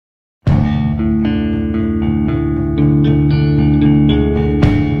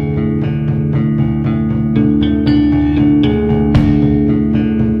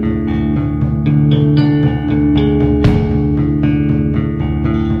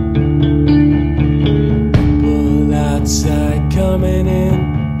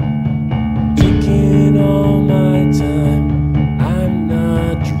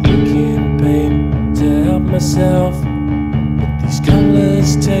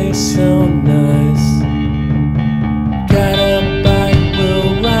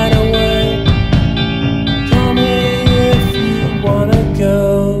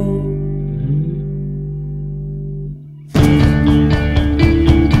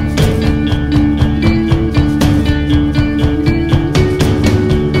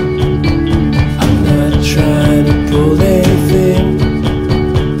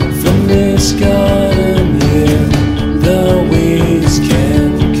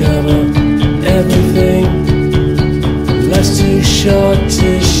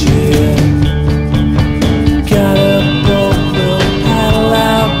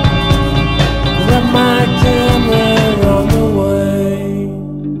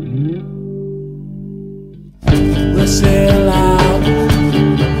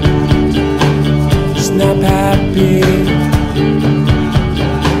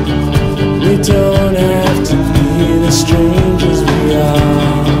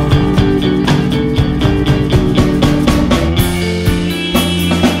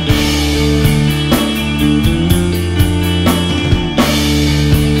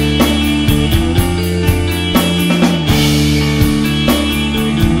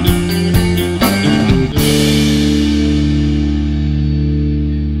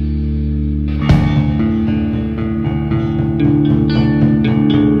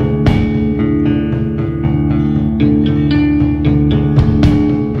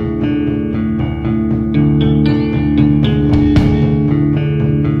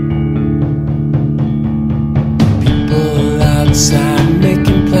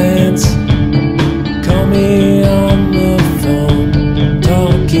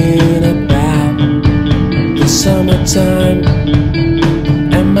time.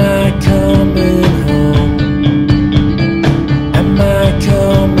 Am I coming home? Am I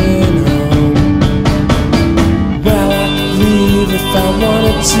coming home? Well, I could leave if I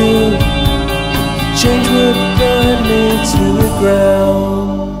wanted to. Change would burn me to the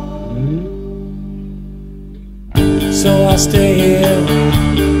ground. So I'll stay here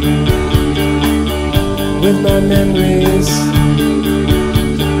with my memories,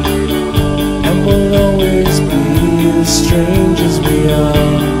 and we'll always be as strange as we are.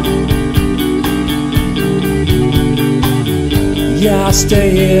 Yeah, I'll stay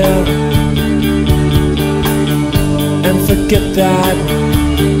here and forget that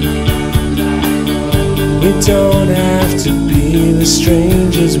we don't have to be the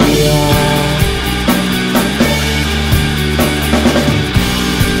strangers we are.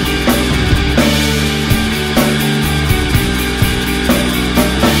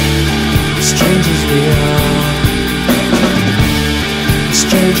 Strangers we are.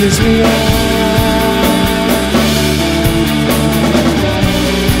 Strangers we are.